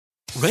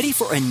Ready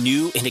for a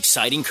new and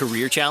exciting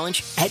career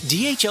challenge? At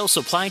DHL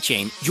Supply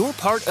Chain, you're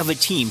part of a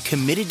team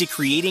committed to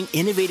creating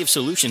innovative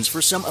solutions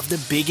for some of the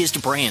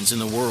biggest brands in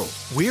the world.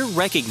 We're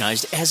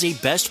recognized as a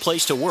best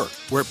place to work,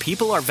 where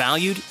people are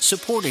valued,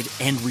 supported,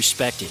 and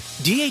respected.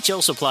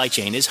 DHL Supply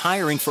Chain is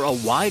hiring for a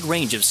wide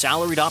range of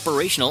salaried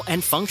operational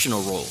and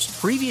functional roles.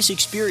 Previous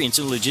experience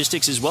in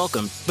logistics is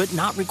welcome, but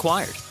not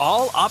required.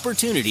 All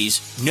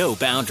opportunities, no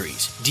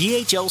boundaries.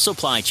 DHL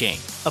Supply Chain.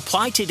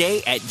 Apply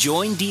today at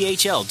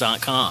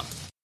joindhl.com.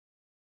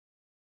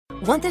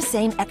 Want the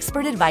same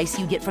expert advice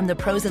you get from the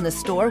pros in the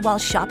store while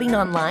shopping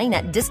online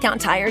at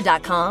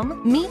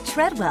DiscountTire.com? Meet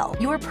Treadwell,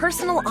 your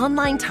personal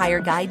online tire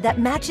guide that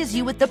matches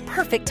you with the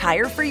perfect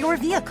tire for your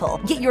vehicle.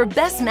 Get your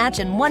best match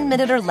in 1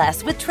 minute or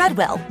less with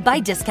Treadwell by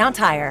Discount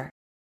Tire.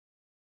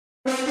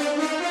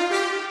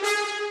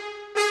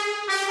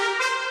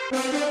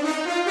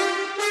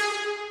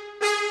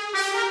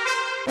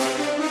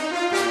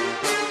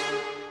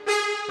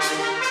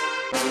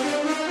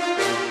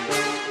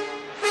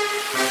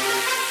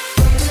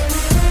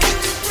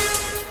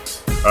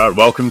 All right,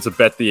 welcome to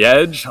Bet the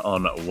Edge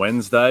on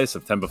Wednesday,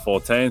 September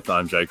 14th.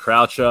 I'm Jay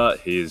Croucher.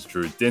 Here's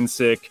Drew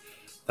Dinsick.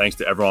 Thanks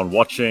to everyone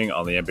watching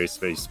on the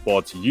NBC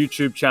Sports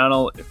YouTube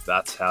channel. If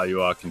that's how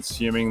you are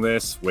consuming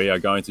this, we are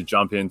going to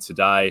jump in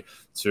today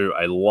to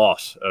a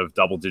lot of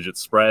double-digit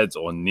spreads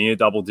or near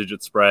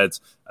double-digit spreads,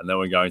 and then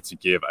we're going to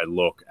give a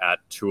look at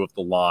two of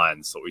the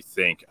lines that we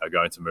think are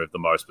going to move the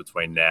most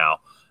between now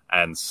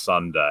and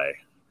Sunday.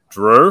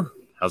 Drew,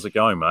 how's it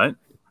going, mate?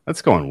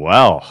 That's going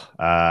well.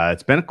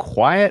 It's been a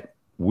quiet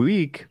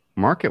week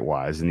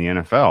market-wise in the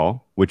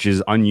NFL, which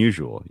is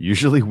unusual.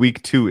 Usually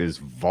week 2 is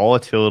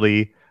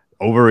volatility,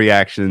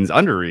 overreactions,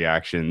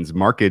 underreactions,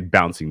 market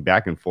bouncing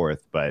back and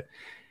forth, but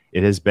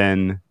it has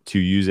been, to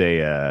use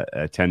a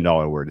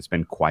 $10 word, it's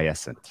been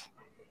quiescent.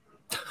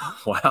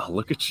 Wow,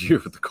 look at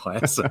you with the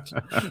quiescent.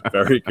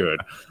 Very good.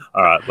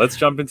 All right, let's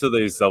jump into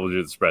these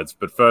double-digit spreads.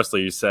 But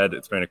firstly, you said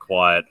it's been a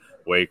quiet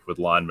week with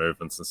line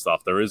movements and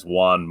stuff. There is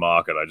one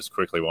market I just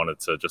quickly wanted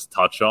to just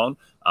touch on,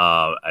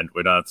 and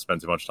we don't have to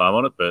spend too much time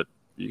on it, but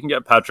you can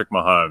get Patrick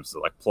Mahomes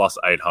like plus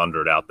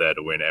 800 out there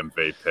to win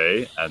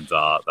MVP, and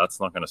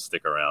that's not going to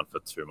stick around for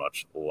too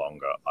much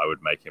longer. I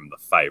would make him the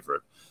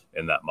favorite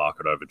in that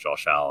market over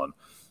Josh Allen.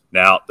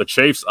 Now, the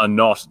Chiefs are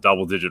not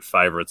double-digit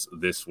favorites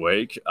this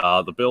week.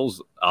 The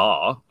Bills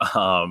are,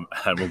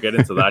 and we'll get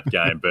into that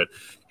game. But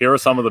here are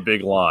some of the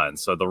big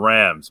lines. So the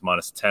Rams,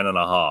 minus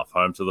 10.5,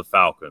 home to the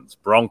Falcons.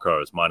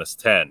 Broncos, minus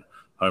 10,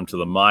 home to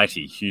the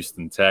mighty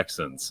Houston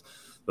Texans.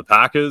 The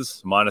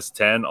Packers, minus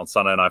 10 on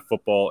Sunday Night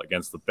Football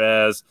against the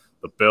Bears.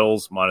 The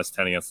Bills, minus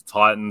 10 against the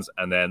Titans.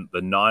 And then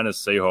the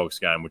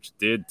Niners-Seahawks game, which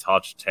did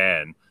touch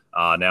 10.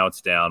 Now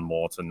it's down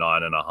more to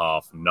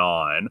 9.5,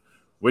 9.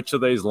 Which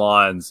of these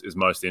lines is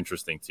most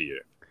interesting to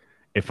you?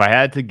 If I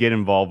had to get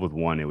involved with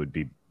one, it would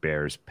be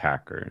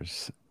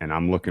Bears-Packers, and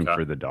I'm looking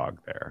for the dog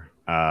there.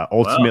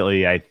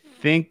 Ultimately, wow. I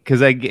think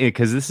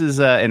because this is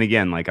and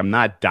again, like I'm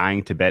not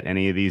dying to bet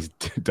any of these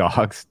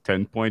dogs,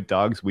 10-point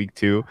dogs, week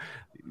 2.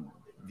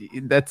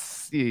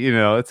 That's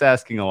it's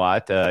asking a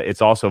lot.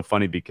 It's also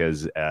funny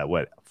because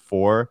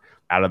 4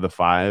 out of the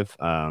 5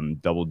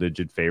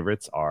 double-digit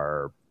favorites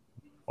are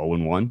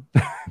 0-1.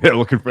 They're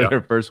looking for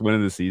their first win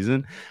of the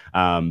season.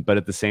 But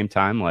at the same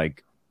time,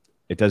 like,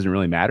 it doesn't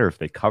really matter if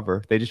they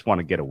cover. They just want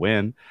to get a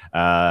win.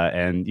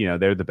 And,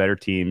 they're the better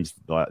teams.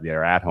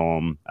 They're at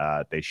home.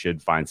 They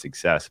should find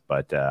success.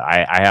 But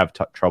I have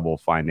trouble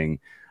finding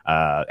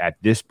at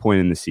this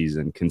point in the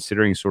season,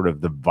 considering sort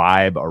of the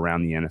vibe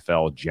around the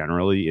NFL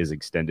generally is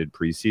extended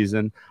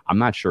preseason. I'm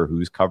not sure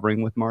who's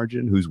covering with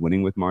margin, who's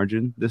winning with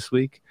margin this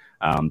week.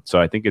 So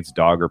I think it's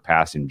dog or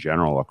pass in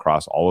general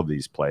across all of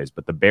these plays.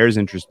 But the Bears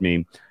interest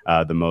me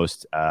the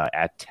most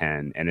at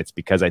 10, and it's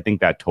because I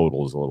think that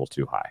total is a little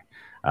too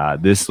high.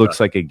 This looks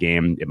like a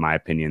game, in my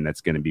opinion,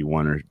 that's going to be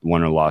won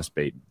or lost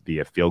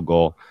via field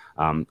goal.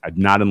 I'm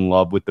not in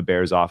love with the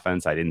Bears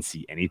offense. I didn't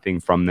see anything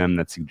from them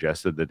that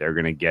suggested that they're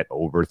going to get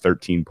over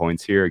 13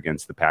 points here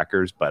against the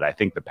Packers, but I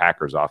think the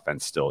Packers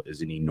offense still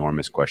is an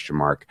enormous question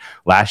mark.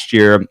 Last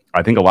year,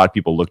 I think a lot of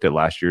people looked at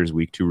last year's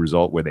week 2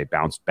 result where they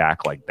bounced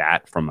back like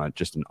that from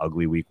just an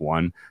ugly week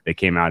 1. They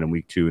came out in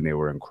week 2 and they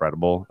were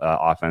incredible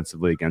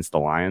offensively against the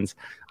Lions.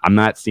 I'm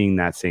not seeing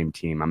that same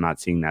team. I'm not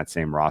seeing that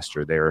same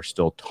roster. There are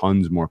still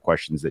tons more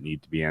questions that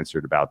need to be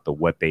answered about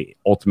what they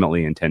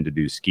ultimately intend to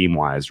do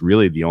scheme-wise.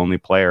 Really, the only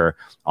player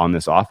on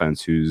this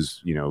offense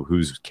who's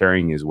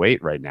carrying his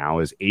weight right now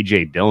is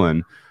A.J.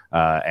 Dillon,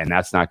 and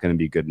that's not going to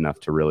be good enough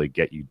to really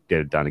get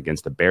it done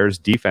against the Bears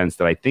defense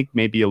that I think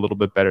may be a little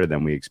bit better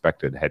than we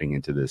expected heading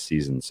into this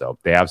season. So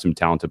they have some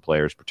talented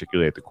players,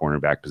 particularly at the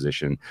cornerback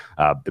position.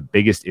 The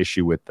biggest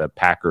issue with the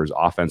Packers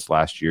offense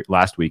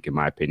last week, in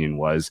my opinion,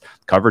 was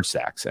coverage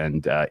sacks.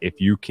 And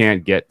if you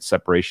can't get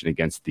separation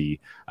against the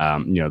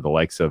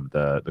likes of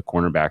the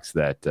cornerbacks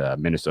that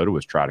Minnesota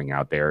was trotting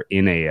out there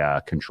in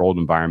a controlled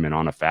environment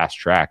on a fast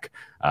track,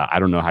 I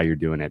don't know how you're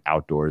doing it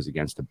outdoors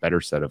against a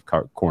better set of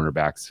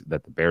cornerbacks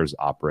that the Bears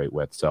operate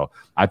with. So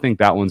I think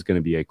that one's going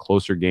to be a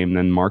closer game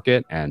than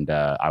market, and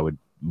I would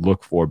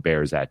look for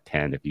Bears at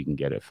 10 if you can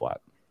get it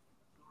flat.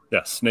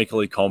 Yeah,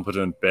 sneakily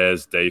competent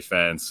Bears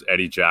defense.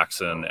 Eddie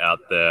Jackson out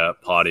there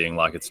partying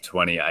like it's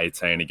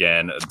 2018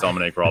 again.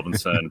 Dominic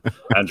Robinson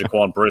and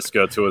Jaquan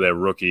Brisker, two of their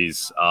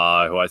rookies,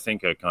 who I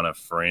think are kind of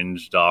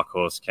fringe dark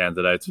horse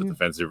candidates for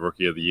Defensive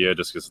Rookie of the Year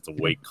just because it's a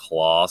weak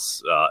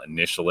class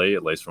initially,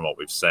 at least from what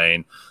we've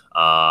seen.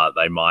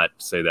 They might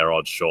see their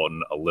odds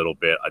shorten a little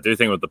bit. I do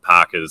think with the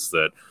Packers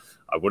that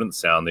I wouldn't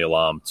sound the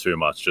alarm too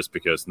much just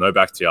because no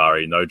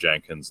Bakhtiari, no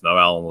Jenkins, no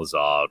Alan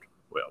Lazard.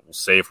 We'll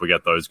see if we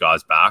get those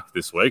guys back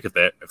this week.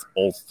 If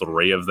all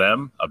three of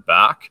them are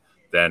back,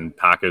 then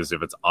Packers,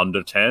 if it's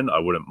under 10, I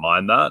wouldn't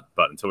mind that.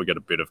 But until we get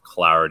a bit of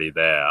clarity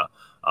there,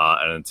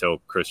 and until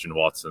Christian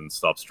Watson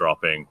stops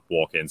dropping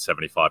walk-in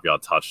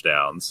 75-yard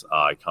touchdowns,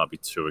 I can't be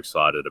too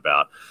excited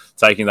about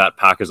taking that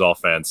Packers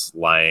offense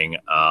laying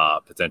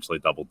potentially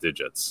double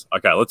digits.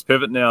 Okay, let's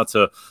pivot now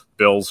to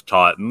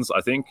Bills-Titans.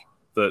 I think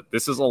that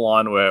this is a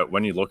line where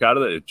when you look at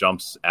it, it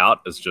jumps out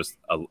as just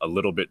a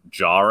little bit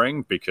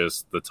jarring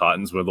because the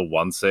Titans were the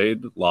 1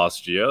 seed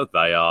last year.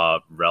 They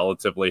are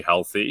relatively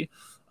healthy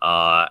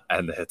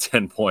and they're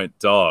 10-point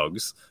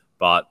dogs.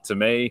 But to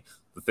me,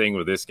 the thing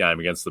with this game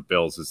against the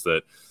Bills is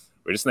that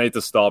we just need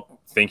to stop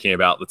thinking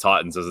about the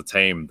Titans as a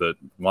team that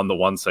won the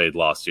 1 seed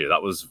last year.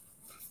 That was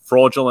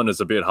fraudulent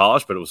is a bit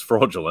harsh, but it was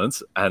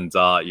fraudulent. And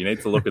you need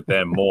to look at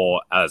them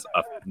more as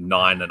a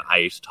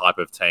 9-8 type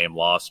of team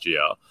last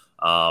year.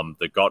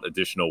 That got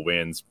additional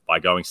wins by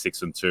going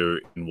 6-2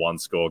 in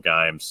 1-score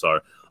games. So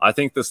I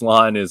think this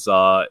line is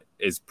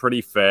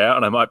pretty fair,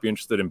 and I might be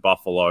interested in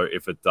Buffalo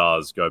if it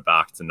does go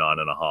back to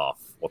 9.5.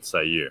 What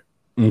say you?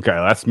 Okay,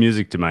 that's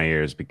music to my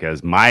ears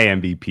because my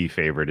MVP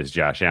favorite is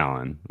Josh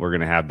Allen. We're going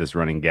to have this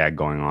running gag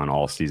going on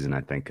all season, I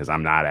think, because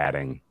I'm not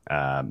adding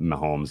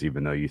Mahomes,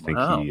 even though you think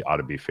he ought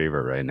to be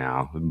favorite right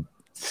now.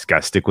 Just got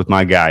to stick with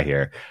my guy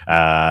here.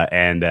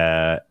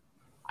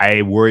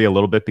 I worry a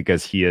little bit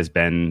because he has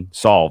been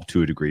solved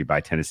to a degree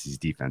by Tennessee's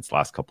defense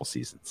last couple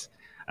seasons.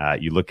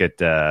 You look at,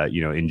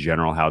 in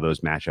general, how those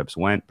matchups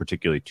went,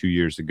 particularly 2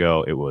 years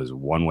ago, it was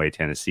one-way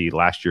Tennessee.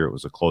 Last year, it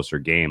was a closer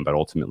game, but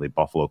ultimately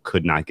Buffalo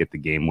could not get the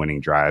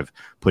game-winning drive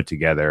put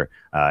together.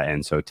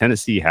 And so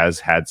Tennessee has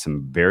had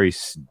some very,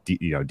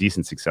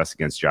 decent success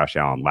against Josh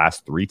Allen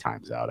last 3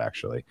 times out,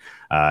 actually.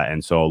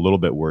 And so a little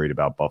bit worried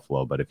about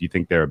Buffalo. But if you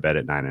think they're a bet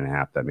at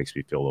 9.5, that makes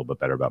me feel a little bit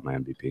better about my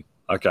MVP.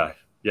 Okay.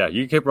 Yeah,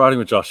 you keep riding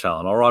with Josh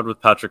Allen. I'll ride with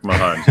Patrick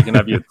Mahomes. You can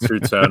have your 2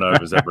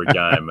 turnovers every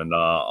game, and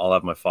I'll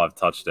have my 5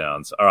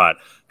 touchdowns. All right,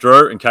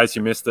 Drew, in case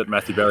you missed it,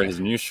 Matthew Berry has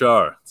a new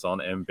show. It's on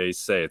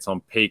NBC. It's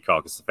on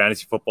Peacock. It's the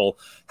Fantasy Football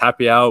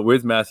Happy Hour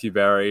with Matthew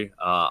Berry.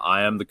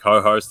 I am the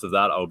co-host of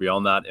that. I'll be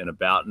on that in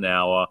about an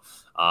hour.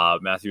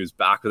 Matthew is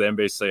back with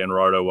NBC and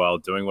Roto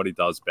World, doing what he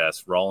does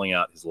best, rolling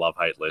out his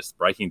love-hate list,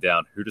 breaking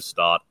down who to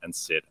start and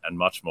sit, and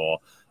much more.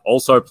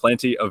 Also,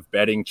 plenty of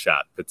betting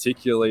chat,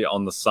 particularly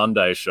on the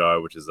Sunday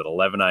show, which is at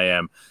 11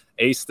 a.m.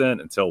 Eastern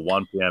until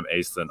 1 p.m.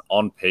 Eastern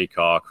on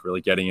Peacock, really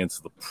getting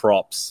into the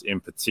props in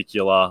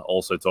particular,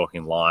 also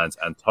talking lines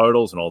and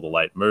totals and all the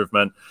late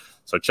movement.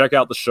 So check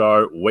out the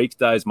show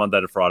weekdays, Monday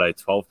to Friday,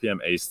 12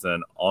 p.m.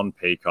 Eastern on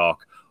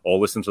Peacock, or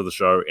listen to the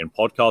show in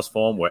podcast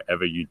form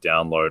wherever you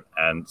download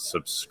and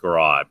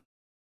subscribe.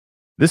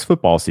 This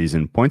football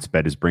season,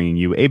 PointsBet is bringing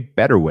you a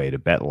better way to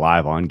bet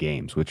live on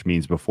games, which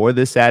means before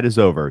this ad is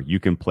over, you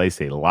can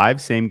place a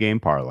live same-game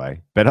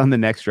parlay, bet on the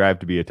next drive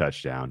to be a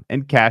touchdown,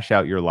 and cash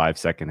out your live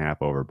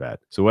second-half over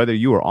bet. So whether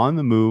you are on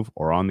the move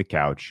or on the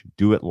couch,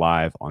 do it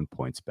live on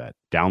PointsBet.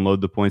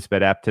 Download the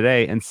PointsBet app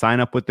today and sign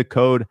up with the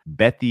code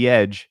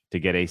BETTHEEDGE to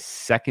get a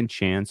second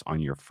chance on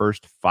your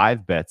first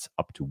 5 bets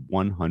up to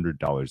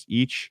 $100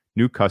 each.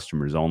 New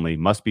customers only,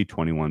 must be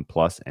 21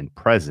 plus and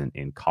present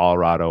in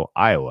Colorado,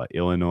 Iowa,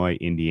 Illinois,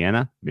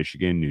 Indiana,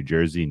 Michigan, New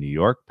Jersey, New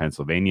York,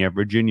 Pennsylvania,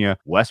 Virginia,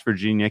 West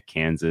Virginia,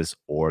 Kansas,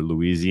 or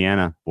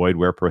Louisiana. Void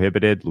where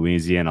prohibited.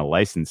 Louisiana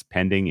license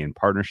pending in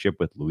partnership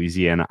with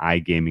Louisiana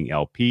iGaming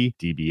LP,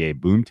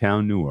 DBA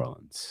Boomtown, New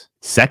Orleans.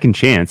 Second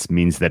chance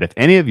means that if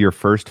any of your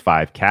first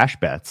 5 cash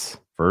bets,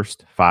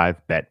 first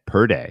 5 bet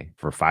per day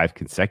for 5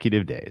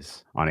 consecutive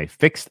days on a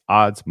fixed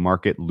odds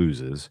market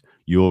loses,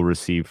 you will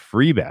receive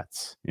free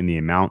bets in the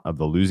amount of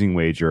the losing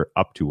wager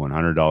up to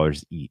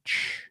 $100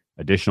 each.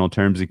 Additional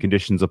terms and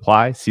conditions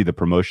apply. See the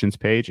promotions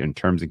page and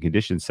terms and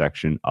conditions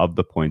section of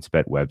the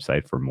PointsBet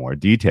website for more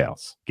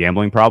details.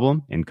 Gambling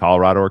problem? In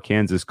Colorado or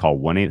Kansas, call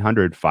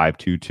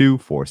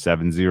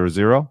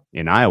 1-800-522-4700.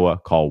 In Iowa,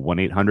 call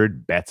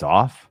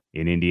 1-800-BETS-OFF.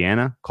 In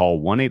Indiana,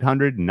 call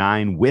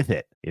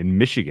 1-800-9-WITH-IT. In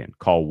Michigan,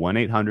 call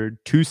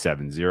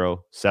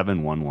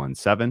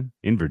 1-800-270-7117.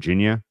 In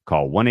Virginia,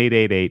 call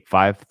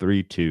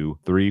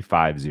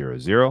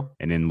 1-888-532-3500.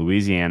 And in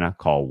Louisiana,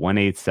 call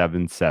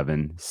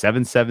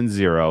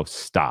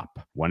 1-877-770-STOP.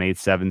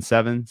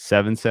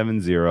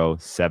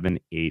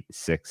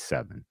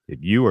 1-877-770-7867.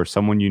 If you or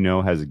someone you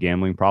know has a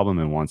gambling problem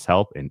and wants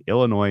help in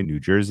Illinois, New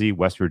Jersey,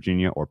 West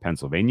Virginia, or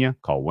Pennsylvania,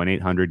 call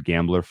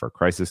 1-800-GAMBLER for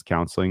crisis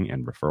counseling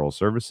and referral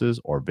services,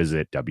 or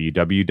visit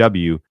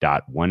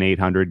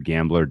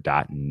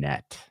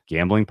www.1800gambler.net.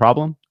 Gambling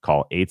problem?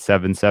 Call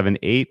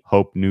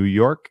 8778-HOPE-NEW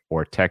YORK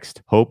or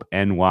text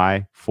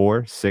HOPE-NY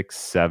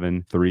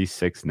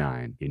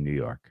 467-369 in New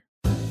York.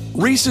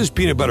 Reese's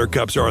peanut butter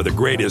cups are the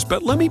greatest,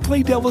 but let me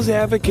play devil's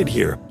advocate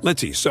here. Let's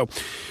see. So,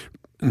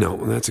 no,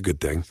 that's a good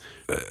thing.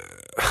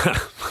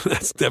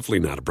 That's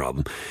definitely not a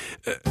problem.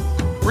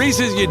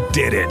 Reese's, you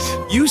did it.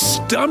 You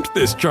stumped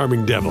this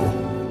charming devil.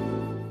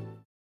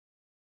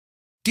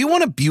 Do you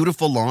want a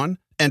beautiful lawn?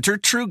 Enter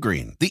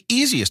TruGreen, the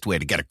easiest way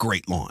to get a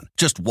great lawn.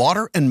 Just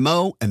water and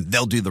mow, and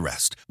they'll do the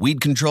rest. Weed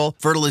control,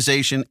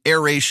 fertilization,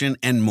 aeration,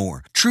 and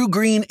more.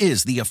 TruGreen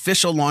is the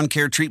official lawn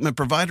care treatment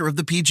provider of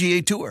the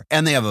PGA Tour,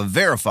 and they have a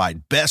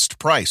verified best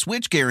price,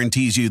 which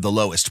guarantees you the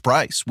lowest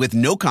price with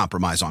no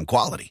compromise on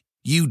quality.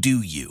 You do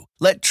you.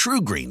 Let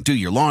TruGreen do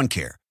your lawn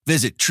care.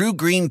 Visit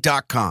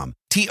TruGreen.com,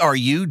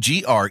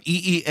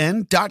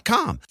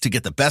 TruGreen.com, to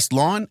get the best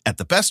lawn at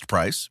the best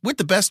price with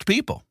the best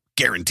people.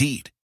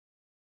 Guaranteed.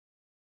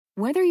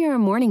 Whether you're a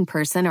morning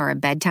person or a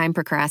bedtime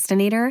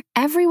procrastinator,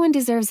 everyone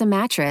deserves a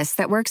mattress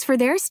that works for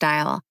their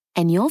style.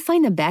 And you'll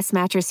find the best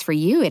mattress for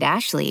you at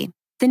Ashley.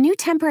 The new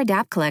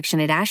Tempur-Adapt collection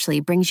at Ashley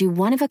brings you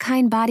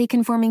one-of-a-kind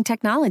body-conforming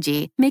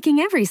technology, making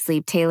every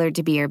sleep tailored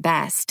to be your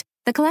best.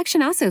 The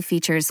collection also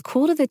features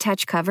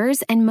cool-to-the-touch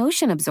covers and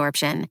motion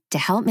absorption to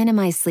help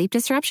minimize sleep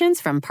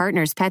disruptions from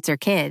partners, pets, or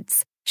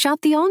kids.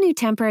 Shop the all-new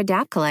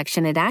Tempur-Adapt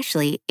collection at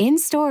Ashley,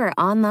 in-store or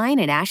online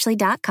at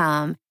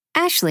ashley.com.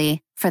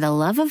 Ashley, for the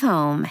love of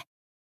home.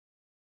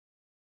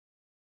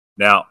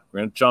 Now,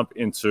 we're going to jump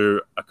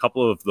into a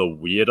couple of the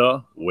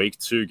weirder Week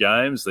 2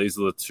 games. These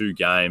are the two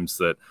games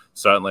that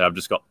certainly I've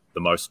just got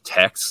the most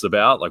texts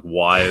about, like,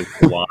 why is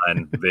the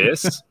line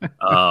this?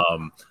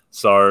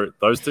 So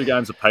those two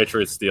games are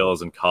Patriots,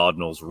 Steelers, and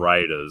Cardinals,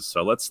 Raiders.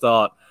 So let's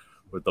start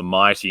with the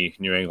mighty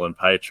New England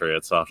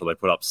Patriots after they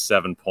put up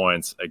 7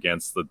 points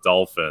against the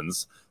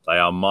Dolphins. They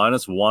are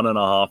minus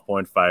 1.5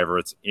 point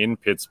favorites in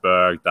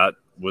Pittsburgh. That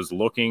was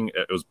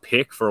it was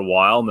pick for a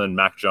while, and then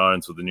Mac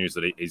Jones with the news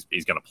that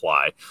he's going to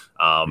play.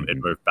 It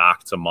moved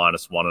back to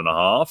minus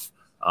 1.5.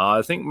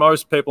 I think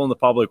most people in the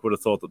public would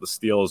have thought that the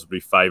Steelers would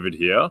be favored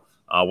here.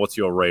 What's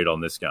your read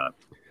on this game?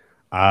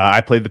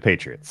 I played the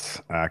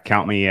Patriots.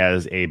 Count me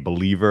as a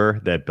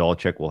believer that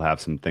Belichick will have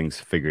some things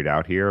figured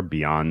out here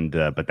beyond,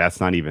 but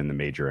that's not even the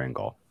major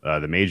angle.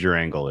 The major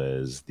angle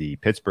is the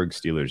Pittsburgh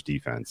Steelers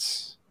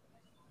defense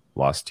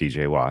lost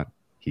TJ Watt.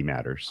 He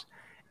matters.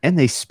 And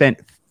they spent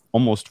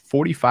almost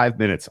 45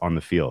 minutes on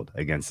the field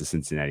against the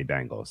Cincinnati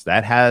Bengals.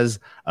 That has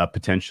a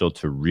potential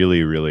to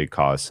really, really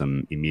cause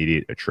some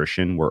immediate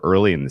attrition. We're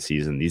early in the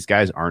season. These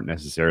guys aren't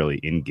necessarily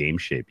in game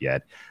shape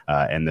yet.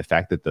 And the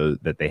fact that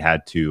they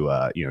had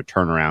to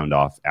turn around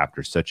off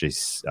after such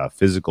a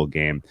physical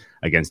game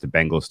against a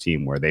Bengals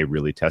team where they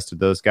really tested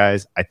those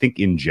guys, I think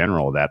in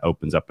general that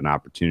opens up an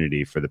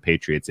opportunity for the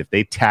Patriots if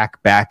they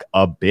tack back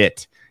a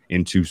bit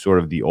into sort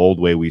of the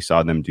old way we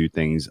saw them do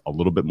things, a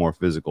little bit more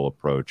physical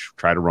approach,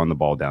 try to run the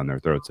ball down their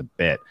throats a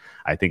bit.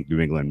 I think New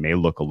England may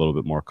look a little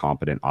bit more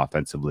competent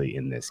offensively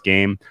in this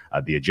game.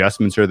 The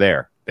adjustments are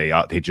there. They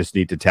just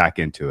need to tack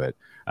into it.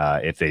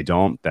 If they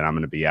don't, then I'm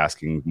going to be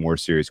asking more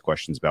serious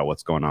questions about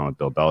what's going on with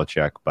Bill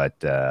Belichick. But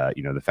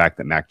the fact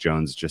that Mac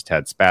Jones just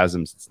had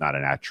spasms, it's not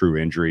a true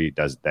injury.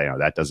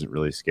 That doesn't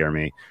really scare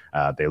me.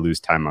 They lose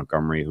Ty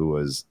Montgomery, who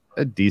was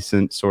a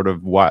decent sort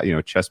of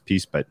chess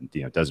piece, but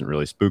doesn't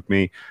really spook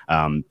me.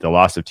 The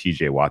loss of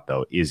TJ Watt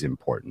though is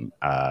important.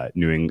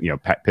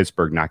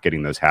 Pittsburgh not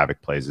getting those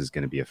havoc plays is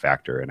going to be a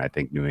factor, and I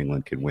think New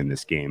England can win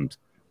this game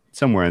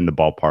somewhere in the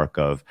ballpark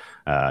of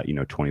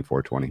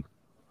 24-20.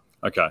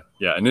 Okay.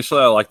 Yeah. Initially,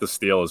 I like the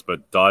Steelers,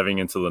 but diving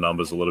into the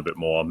numbers a little bit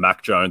more,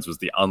 Mac Jones was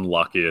the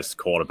unluckiest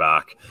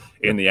quarterback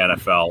in the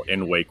NFL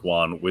in Week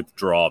 1 with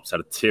drops, had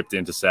a tipped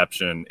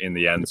interception in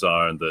the end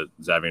zone that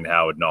Xavier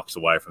Howard knocks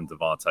away from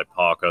Devontae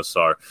Parker.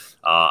 So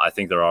I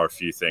think there are a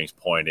few things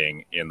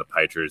pointing in the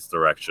Patriots'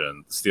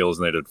 direction. The Steelers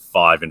needed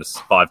 5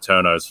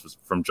 turnovers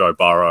from Joe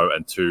Burrow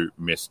and 2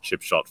 missed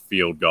chip shot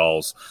field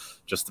goals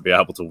just to be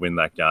able to win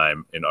that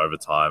game in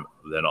overtime.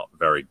 They're not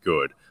very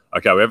good.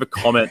 Okay, we have a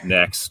comment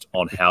next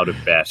on how to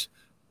bet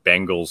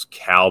Bengals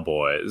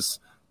Cowboys.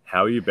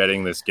 How are you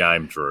betting this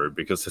game, Drew?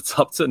 Because it's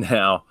up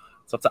to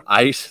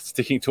 8,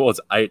 sticking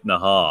towards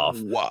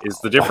 8.5. Wow. Is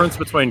the difference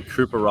between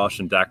Cooper Rush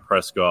and Dak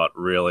Prescott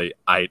really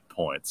 8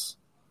 points?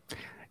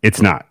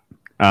 It's not.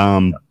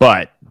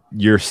 But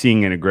you're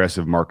seeing an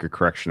aggressive market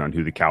correction on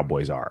who the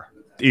Cowboys are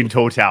in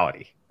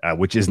totality,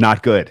 which is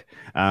not good.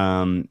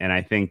 And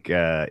I think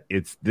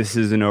this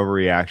is an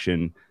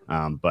overreaction,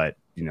 but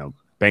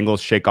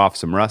Bengals shake off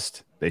some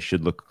rust. They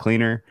should look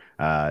cleaner.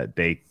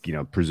 They,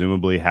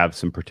 presumably have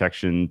some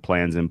protection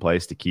plans in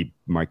place to keep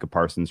Micah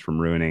Parsons from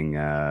ruining,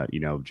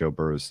 Joe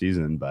Burrow's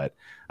season. But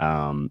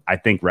I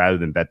think rather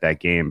than bet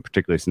that game,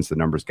 particularly since the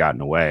number's gotten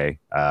away,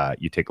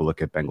 you take a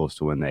look at Bengals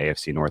to win the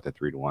AFC North at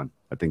 3-1.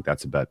 I think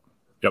that's a bet.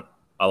 Yep,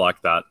 I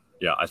like that.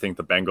 Yeah, I think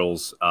the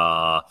Bengals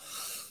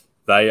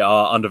They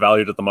are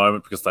undervalued at the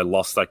moment because they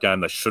lost that game.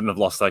 They shouldn't have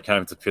lost that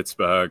game to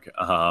Pittsburgh.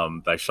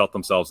 They shot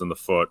themselves in the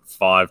foot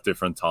 5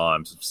 different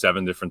times,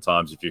 7 different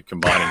times if you're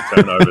combining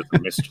turnovers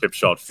and missed chip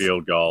shot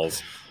field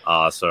goals.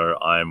 So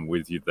I'm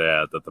with you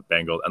there that the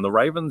Bengals and the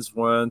Ravens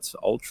weren't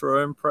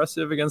ultra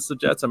impressive against the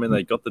Jets. I mean,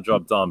 they got the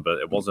job done, but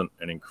it wasn't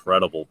an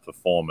incredible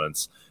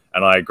performance.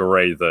 And I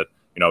agree that,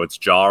 it's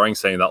jarring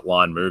seeing that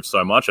line move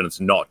so much. And it's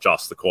not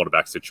just the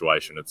quarterback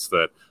situation. It's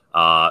that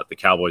the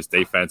Cowboys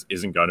defense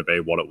isn't going to be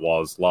what it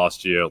was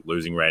last year,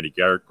 losing Randy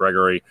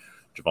Gregory,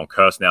 Javon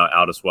Kearse now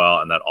out as well.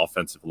 And that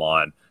offensive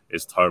line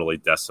is totally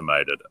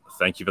decimated.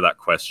 Thank you for that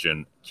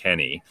question,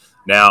 Kenny.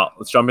 Now,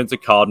 let's jump into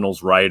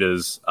Cardinals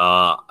Raiders.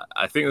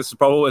 I think this is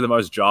probably the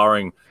most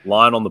jarring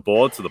line on the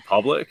board to the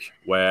public,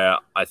 where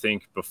I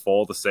think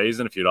before the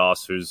season, if you'd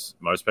asked who's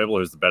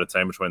the better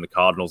team between the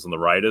Cardinals and the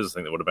Raiders, I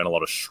think there would have been a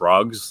lot of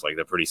shrugs. Like,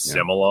 they're pretty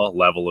similar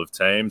level of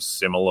teams,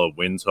 similar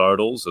win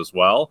totals as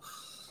well.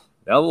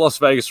 Now the Las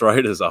Vegas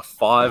Raiders are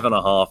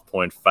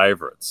 5.5-point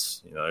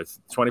favorites.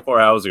 24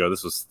 hours ago,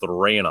 this was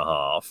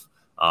 3.5.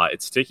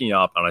 It's ticking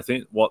up, and I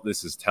think what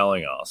this is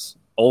telling us,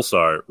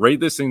 also, read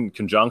this in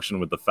conjunction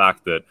with the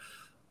fact that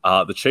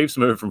the Chiefs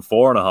moved from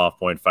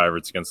 4.5-point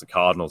favorites against the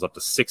Cardinals up to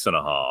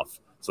 6.5.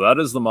 So that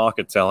is the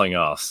market telling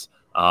us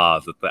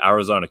that the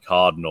Arizona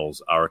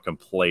Cardinals are a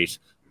complete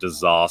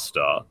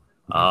disaster.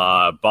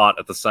 But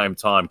at the same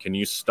time, can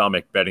you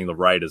stomach betting the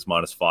Raiders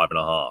minus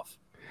 5.5?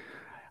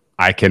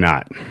 I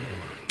cannot.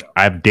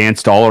 I've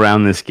danced all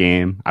around this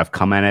game. I've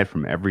come at it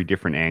from every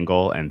different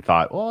angle and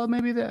thought, well,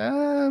 maybe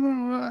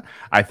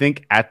I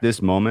think at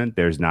this moment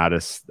there's not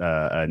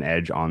an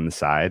edge on the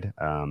side.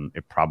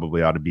 It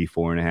probably ought to be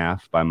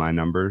 4.5 by my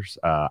numbers.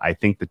 I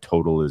think the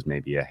total is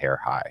maybe a hair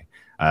high.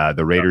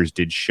 The Raiders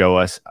did show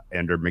us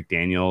under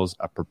McDaniels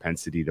a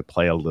propensity to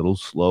play a little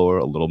slower,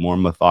 a little more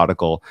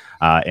methodical.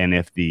 And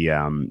if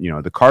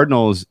the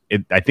Cardinals,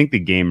 I think the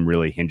game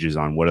really hinges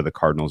on what do the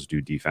Cardinals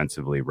do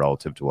defensively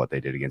relative to what they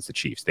did against the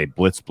Chiefs. They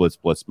blitz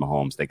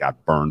Mahomes. They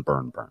got burned.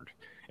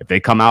 If they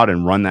come out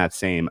and run that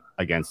same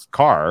against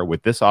Carr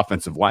with this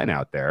offensive line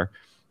out there,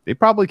 they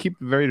probably keep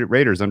the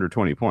Raiders under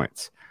 20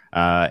 points.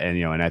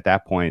 And at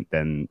that point,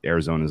 then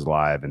Arizona's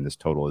live and this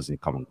total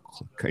isn't coming,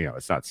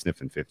 it's not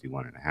sniffing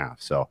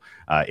 51.5. So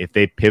if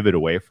they pivot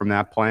away from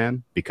that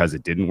plan because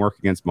it didn't work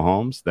against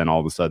Mahomes, then all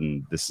of a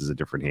sudden this is a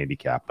different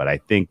handicap. But I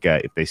think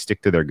if they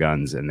stick to their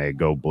guns and they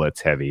go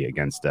blitz heavy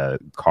against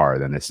Carr,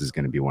 then this is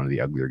going to be one of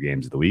the uglier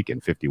games of the week,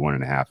 and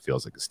 51.5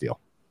 feels like a steal.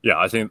 Yeah,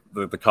 I think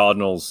the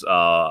Cardinals,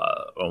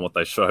 on what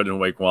they showed in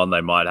week 1, they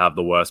might have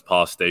the worst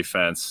pass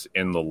defense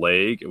in the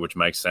league, which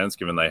makes sense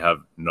given they have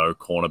no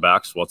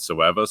cornerbacks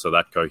whatsoever. So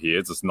that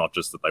coheres. It's not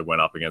just that they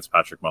went up against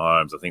Patrick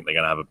Mahomes. I think they're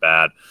going to have a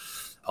bad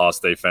pass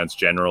defense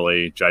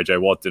generally. J.J.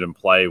 Watt didn't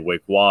play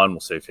week 1. We'll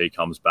see if he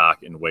comes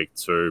back in week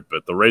 2.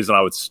 But the reason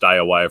I would stay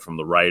away from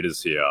the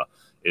Raiders here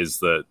is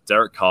that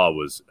Derek Carr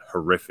was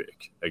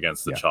horrific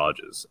against the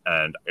Chargers.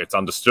 And it's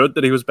understood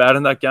that he was bad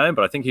in that game,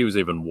 but I think he was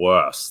even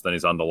worse than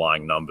his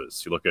underlying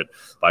numbers. You look at,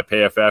 by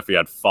PFF, he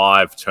had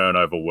 5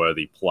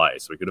 turnover-worthy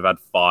plays. So he could have had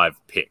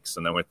 5 picks.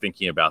 And then we're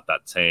thinking about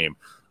that team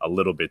a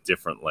little bit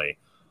differently,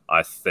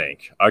 I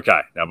think.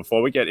 Okay, now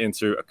before we get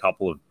into a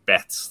couple of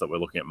bets that we're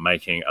looking at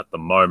making at the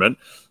moment,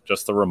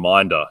 just a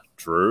reminder,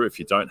 Drew, if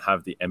you don't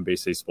have the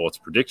NBC Sports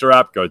Predictor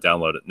app, go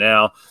download it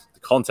now.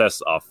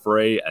 Contests are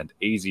free and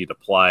easy to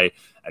play,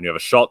 and you have a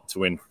shot to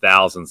win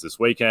thousands this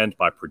weekend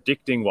by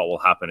predicting what will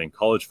happen in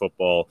college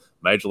football,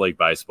 Major League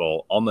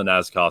Baseball, on the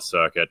NASCAR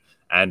circuit,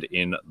 and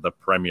in the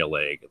Premier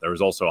League. There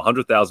is also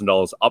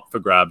 $100,000 up for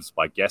grabs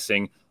by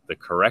guessing the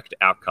correct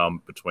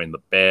outcome between the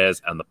Bears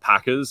and the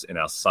Packers in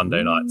our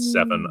Sunday Night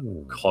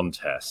 7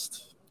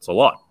 contest. It's a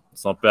lot.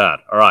 It's not bad.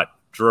 All right,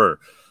 Drew.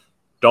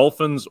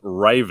 Dolphins,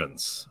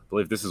 Ravens. I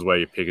believe this is where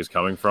your pick is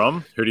coming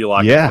from. Who do you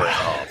like?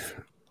 Yeah.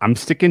 I'm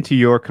sticking to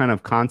your kind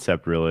of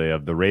concept, really,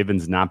 of the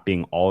Ravens not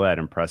being all that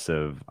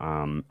impressive.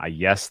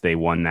 Yes, they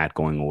won that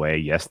going away.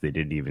 Yes, they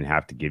didn't even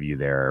have to give you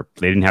they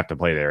didn't have to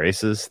play their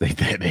aces.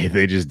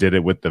 They just did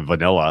it with the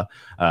vanilla.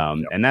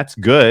 And that's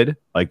good.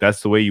 Like,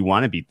 that's the way you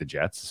want to beat the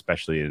Jets,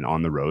 especially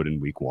on the road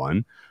in week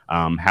 1.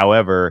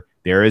 However,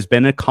 there has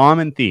been a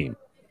common theme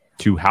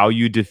to how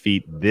you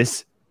defeat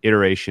this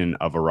iteration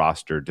of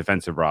a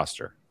defensive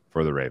roster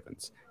for the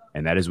Ravens,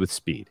 and that is with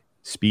speed.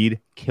 Speed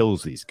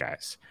kills these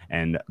guys.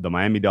 And the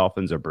Miami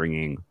Dolphins are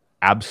bringing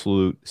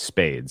absolute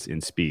spades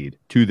in speed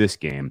to this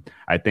game.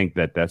 I think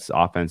that this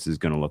offense is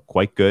going to look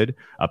quite good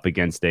up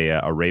against a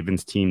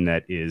Ravens team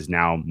that is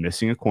now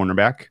missing a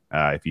cornerback.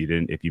 If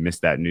you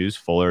missed that news,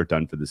 Fuller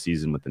done for the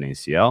season with an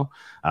ACL.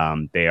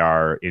 They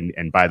are in,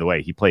 and by the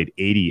way, he played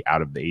 80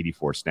 out of the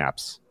 84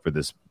 snaps for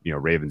this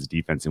Ravens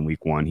defense in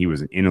week 1. He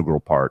was an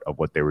integral part of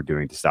what they were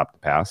doing to stop the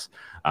pass.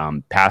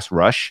 Pass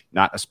rush,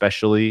 not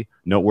especially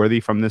noteworthy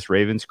from this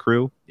Ravens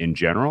crew in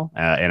general.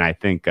 And I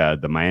think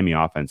the Miami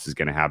offense is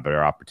going to have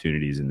better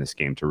opportunities in this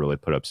game to really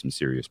put up some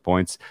serious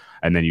points.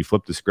 And then you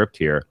flip the script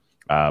here.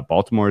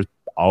 Baltimore is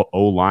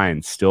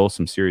O-line, still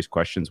some serious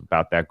questions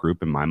about that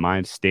group in my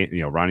mind.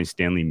 Ronnie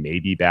Stanley may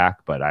be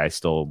back, but I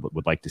still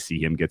would like to see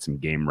him get some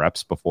game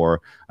reps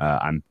before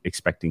I'm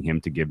expecting him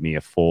to give me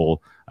a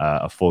full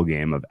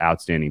game of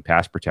outstanding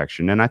pass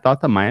protection. And I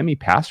thought the Miami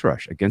pass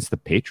rush against the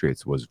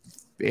Patriots was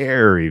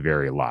very,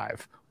 very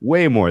live.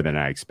 Way more than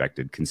I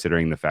expected,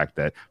 considering the fact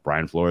that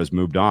Brian Flores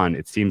moved on.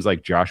 It seems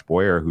like Josh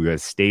Boyer, who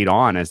has stayed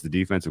on as the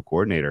defensive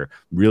coordinator,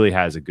 really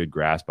has a good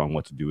grasp on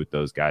what to do with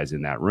those guys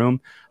in that room.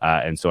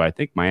 And so I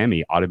think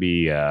Miami ought to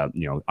be,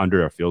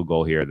 under a field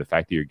goal here. The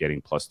fact that you're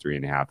getting plus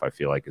 3.5, I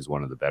feel like is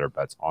one of the better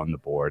bets on the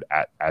board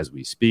as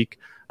we speak.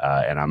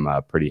 And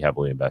I'm pretty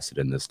heavily invested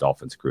in this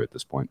Dolphins crew at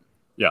this point.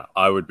 Yeah,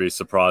 I would be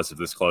surprised if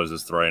this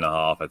closes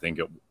 3.5. I think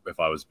if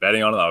I was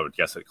betting on it, I would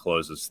guess it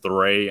closes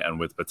 3 and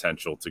with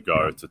potential to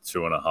go to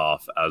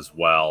 2.5 as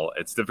well.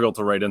 It's difficult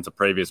to read into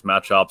previous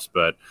matchups,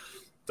 but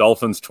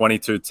Dolphins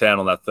 22-10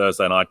 on that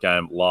Thursday night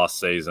game last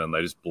season.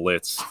 They just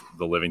blitzed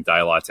the living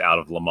daylights out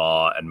of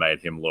Lamar and made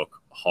him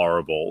look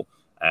horrible.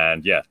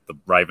 And yeah, the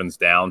Ravens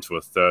down to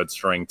a third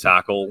string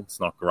tackle. It's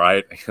not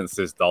great against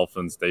this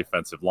Dolphins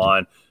defensive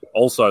line.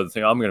 Also, the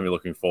thing I'm going to be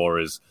looking for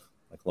is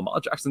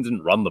Lamar Jackson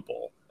didn't run the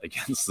ball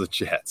against the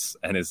Jets.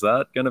 And is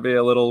that going to be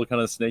a little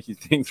kind of sneaky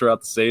thing throughout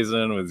the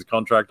season with his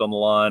contract on the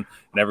line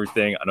and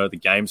everything? I know the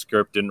game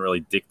script didn't really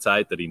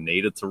dictate that he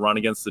needed to run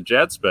against the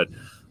Jets, but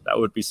that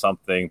would be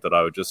something that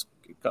I would just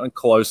kind of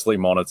closely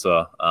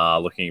monitor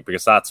looking,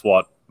 because that's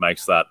what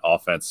makes that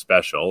offense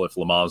special. If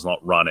Lamar's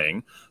not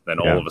running, then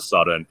all of a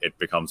sudden it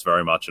becomes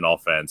very much an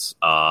offense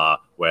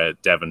where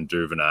Devin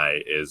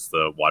Duvernay is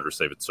the wide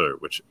receiver too,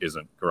 which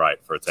isn't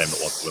great for a team that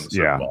wants to win the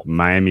Super Bowl.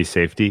 Miami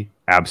safety,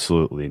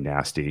 absolutely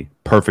nasty.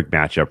 Perfect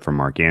matchup for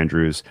Mark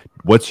Andrews.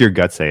 What's your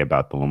gut say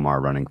about the Lamar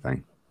running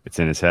thing? It's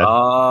in his head?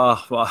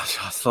 Well,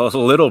 a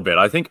little bit.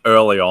 I think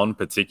early on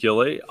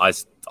particularly, I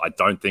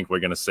don't think we're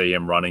going to see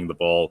him running the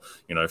ball,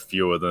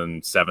 fewer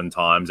than 7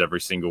 times every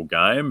single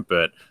game,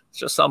 but it's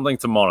just something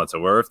to monitor.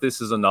 Where if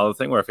this is another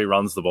thing where if he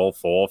runs the ball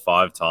 4 or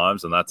 5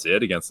 times and that's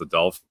it against the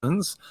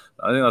Dolphins,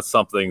 I think that's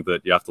something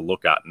that you have to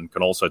look at and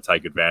can also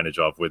take advantage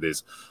of with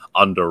his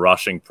under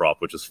rushing prop,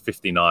 which is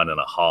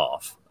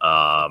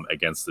 59.5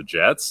 against the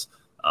Jets.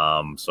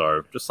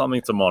 So just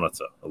something to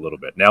monitor a little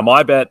bit. Now,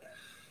 my bet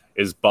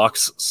is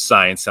Bucks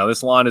Saints. Now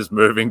this line is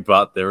moving,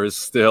 but there is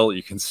still,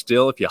 if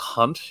you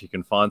hunt, you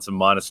can find some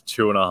minus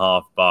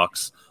 2.5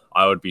 Bucks.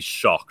 I would be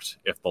shocked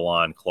if the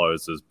line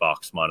closes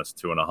Bucks minus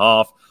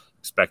 2.5.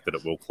 Expect that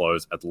it will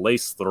close at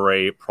least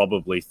 3,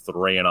 probably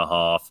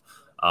 3.5.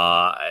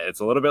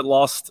 It's a little bit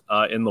lost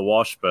in the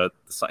wash, but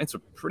the Saints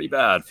are pretty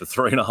bad for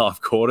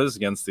 3.5 quarters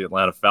against the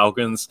Atlanta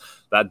Falcons.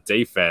 That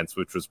defense,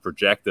 which was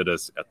projected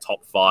as a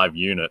top 5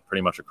 unit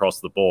pretty much across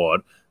the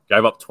board,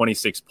 gave up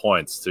 26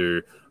 points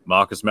to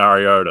Marcus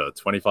Mariota,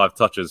 25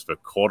 touches for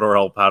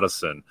Cordarrelle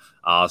Patterson.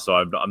 So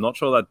I'm not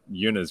sure that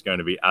unit is going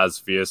to be as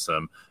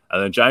fearsome.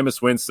 And then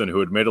Jameis Winston,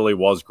 who admittedly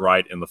was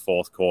great in the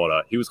fourth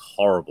quarter, he was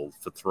horrible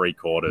for 3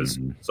 quarters.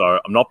 So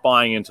I'm not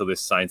buying into this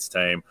Saints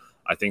team.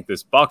 I think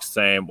this Bucs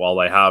team, while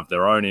they have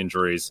their own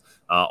injuries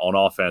on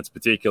offense,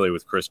 particularly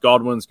with Chris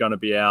Godwin's going to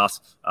be out,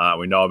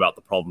 we know about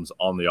the problems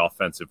on the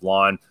offensive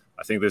line.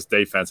 I think this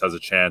defense has a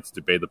chance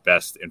to be the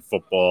best in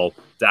football.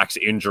 Dak's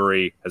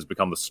injury has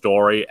become the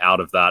story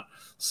out of that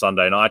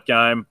Sunday night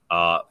game.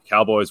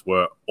 Cowboys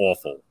were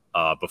awful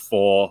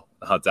before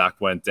Dak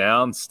went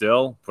down,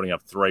 still putting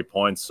up 3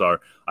 points. So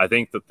I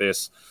think that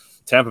this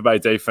Tampa Bay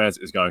defense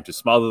is going to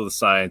smother the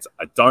Saints.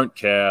 I don't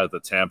care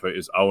that Tampa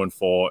is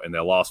 0-4 in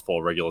their last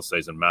 4 regular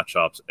season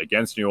matchups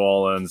against New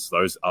Orleans.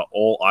 Those are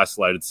all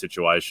isolated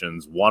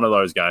situations. One of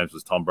those games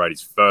was Tom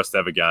Brady's first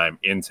ever game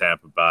in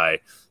Tampa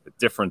Bay. The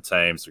different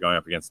teams are going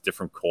up against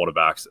different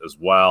quarterbacks as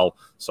well.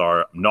 So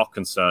I'm not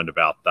concerned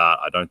about that.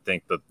 I don't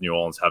think that New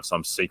Orleans have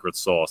some secret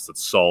sauce that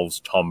solves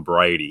Tom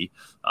Brady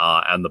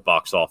and the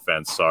Bucs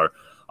offense. So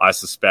I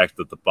suspect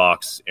that the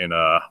Bucs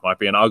might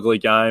be an ugly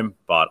game,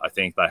 but I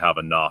think they have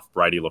enough.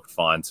 Brady looked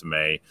fine to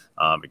me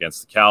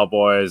against the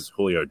Cowboys.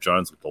 Julio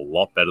Jones looked a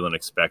lot better than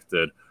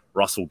expected.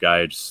 Russell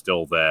Gage is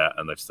still there,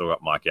 and they've still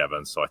got Mike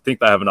Evans. So I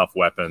think they have enough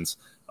weapons,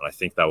 and I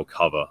think they will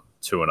cover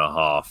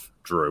 2.5.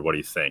 Drew, what do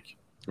you think?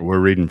 We're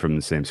reading from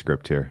the same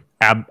script here.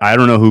 I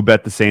don't know who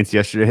bet the Saints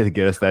yesterday to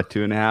get us that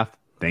 2.5.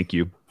 Thank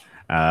you.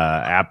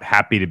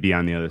 Happy to be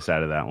on the other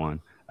side of that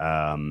one.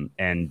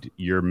 And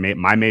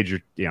my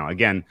major,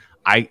 again,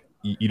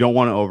 you don't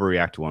want to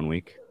overreact to 1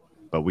 week,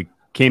 but we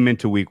came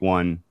into week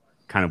 1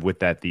 kind of with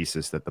that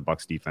thesis that the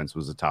Bucs defense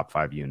was a top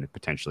 5 unit,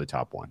 potentially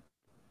top 1.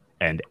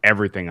 And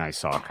everything I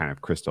saw kind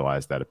of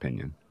crystallized that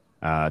opinion.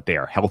 They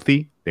are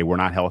healthy. They were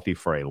not healthy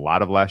for a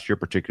lot of last year,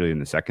 particularly in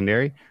the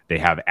secondary. They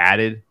have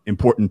added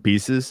important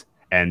pieces,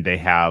 and they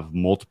have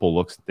multiple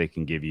looks that they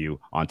can give you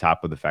on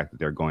top of the fact that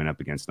they're going up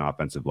against an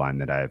offensive line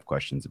that I have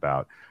questions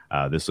about.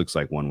 This looks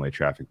like one-way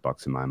traffic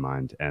Bucs in my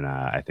mind, and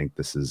I think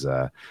this is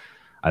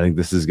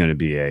going to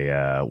be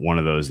a one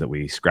of those that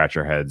we scratch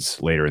our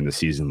heads later in the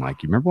season.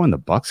 Like, you remember when the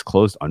Bucs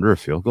closed under a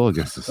field goal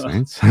against the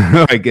Saints?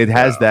 Like, it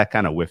has that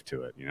kind of whiff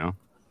to it,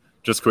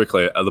 Just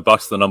quickly, are the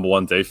Bucs the number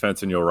 1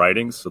 defense in your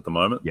ratings at the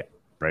moment? Yeah,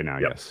 right now,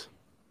 yes.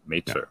 Me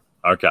too.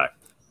 Okay.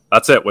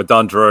 That's it. We're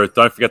done, Drew.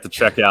 Don't forget to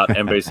check out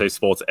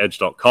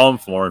NBCSportsEdge.com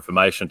for more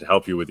information to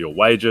help you with your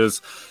wagers.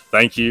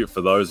 Thank you for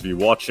those of you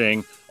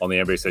watching on the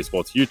NBC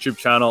Sports YouTube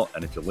channel.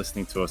 And if you're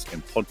listening to us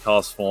in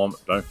podcast form,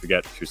 don't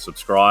forget to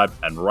subscribe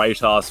and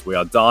rate us. We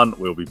are done.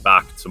 We'll be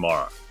back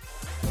tomorrow.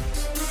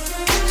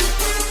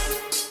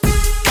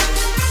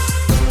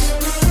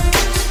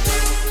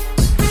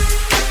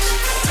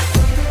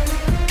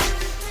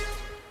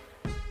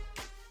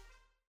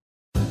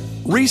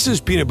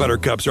 Reese's Peanut Butter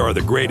Cups are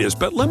the greatest,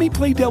 but let me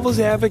play devil's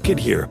advocate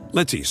here.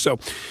 Let's see. So,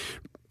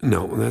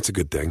 no, that's a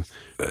good thing.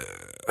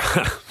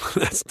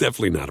 That's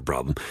definitely not a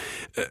problem.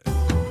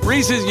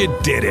 Reese's, you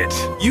did it.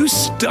 You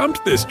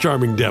stumped this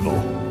charming devil.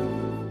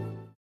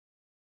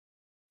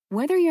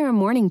 Whether you're a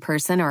morning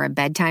person or a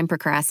bedtime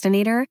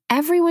procrastinator,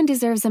 everyone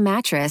deserves a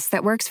mattress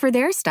that works for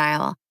their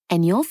style.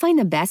 And you'll find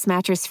the best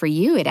mattress for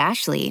you at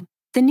Ashley.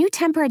 The new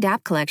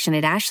Tempur-Adapt collection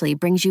at Ashley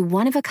brings you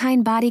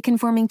one-of-a-kind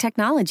body-conforming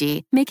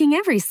technology, making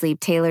every sleep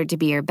tailored to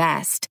be your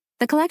best.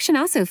 The collection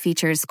also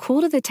features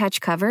cool-to-the-touch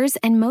covers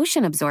and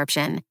motion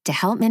absorption to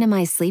help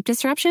minimize sleep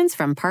disruptions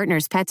from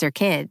partners, pets, or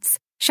kids.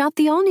 Shop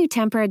the all-new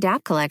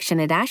Tempur-Adapt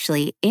collection at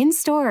Ashley,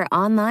 in-store or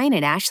online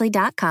at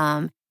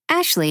ashley.com.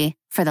 Ashley,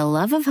 for the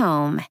love of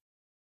home.